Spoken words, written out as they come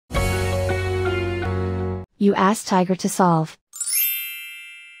You ask Tiger to solve.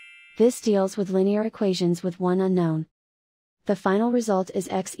 This deals with linear equations with one unknown. The final result is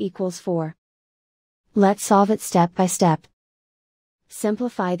x equals 4. Let's solve it step by step.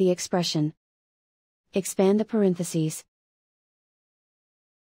 Simplify the expression. Expand the parentheses.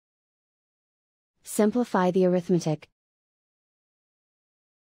 Simplify the arithmetic.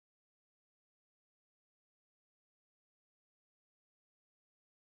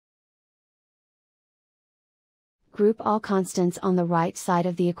 Group all constants on the right side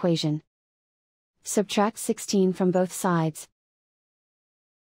of the equation. Subtract 16 from both sides.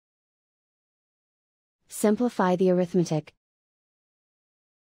 Simplify the arithmetic.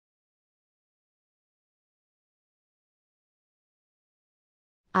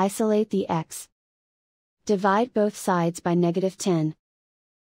 Isolate the x. Divide both sides by -10.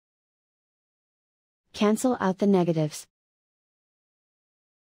 Cancel out the negatives.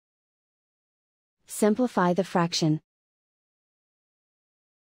 Simplify the fraction.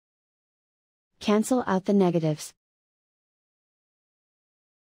 Cancel out the negatives.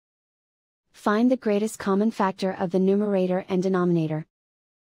 Find the greatest common factor of the numerator and denominator.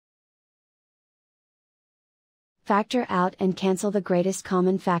 Factor out and cancel the greatest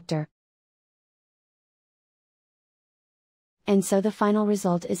common factor. And so the final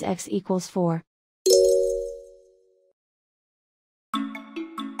result is x equals 4.